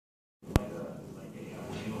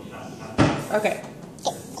Okay.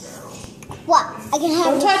 What? I can have.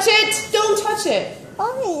 Don't touch it! Don't touch it!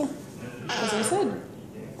 Why? As I said.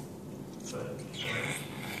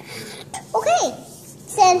 Okay.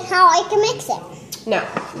 Then how I can mix it? Now,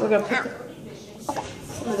 we're going to put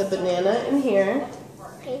some of the banana in here.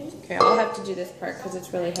 Okay, I'll have to do this part because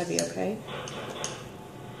it's really heavy, okay?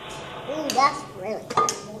 Ooh, that's really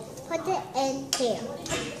good. Put it in here.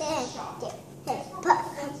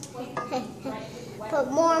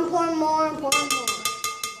 Put more and pour more and pour and more.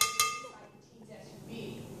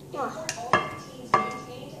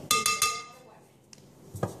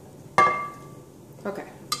 Okay.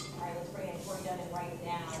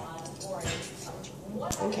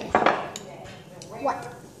 Okay. What?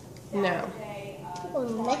 Now.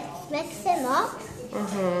 We'll mix them up.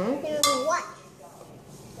 What?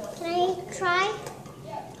 Can I try?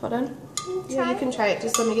 Hold on. Yeah, you can try it.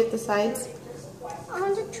 Just let me get the sides. I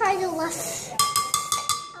want to try the left.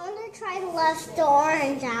 I want to try the left, the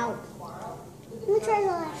orange out. Let me try the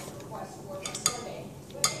left.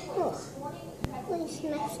 Oh. Let's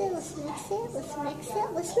mix it. Let's mix it. Let's mix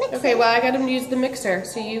it. Let's mix it. Okay, well, I got him to use the mixer,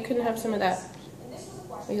 so you can have some of that.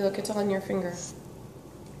 Oh, look, it's on your finger.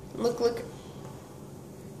 Look, look.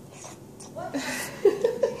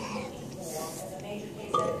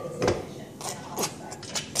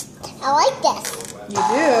 I like this. You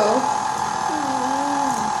do?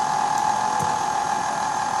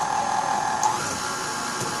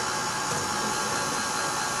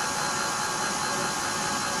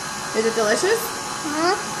 Is it delicious?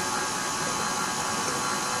 Huh?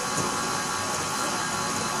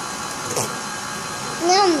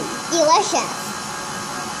 Delicious.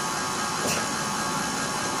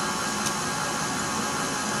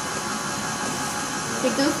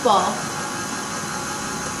 Hey, goofball.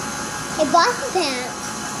 Hey, bossy pants.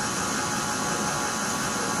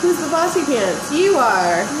 Who's the bossy pants? You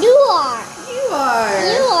are. You are. You are.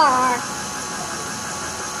 You are.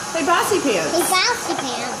 Hey, bossy pants. Hey, bossy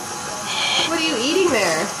pants. What are you eating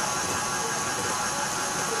there?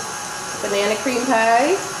 Banana cream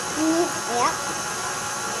pie? Yep.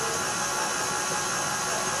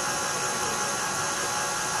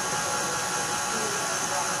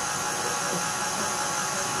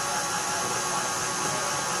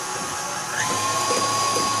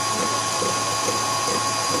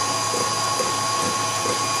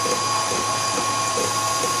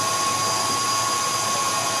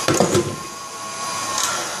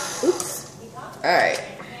 Alright.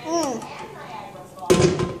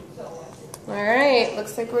 Alright,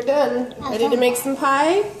 looks like we're done. Ready to make some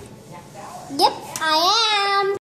pie? Yep, I am.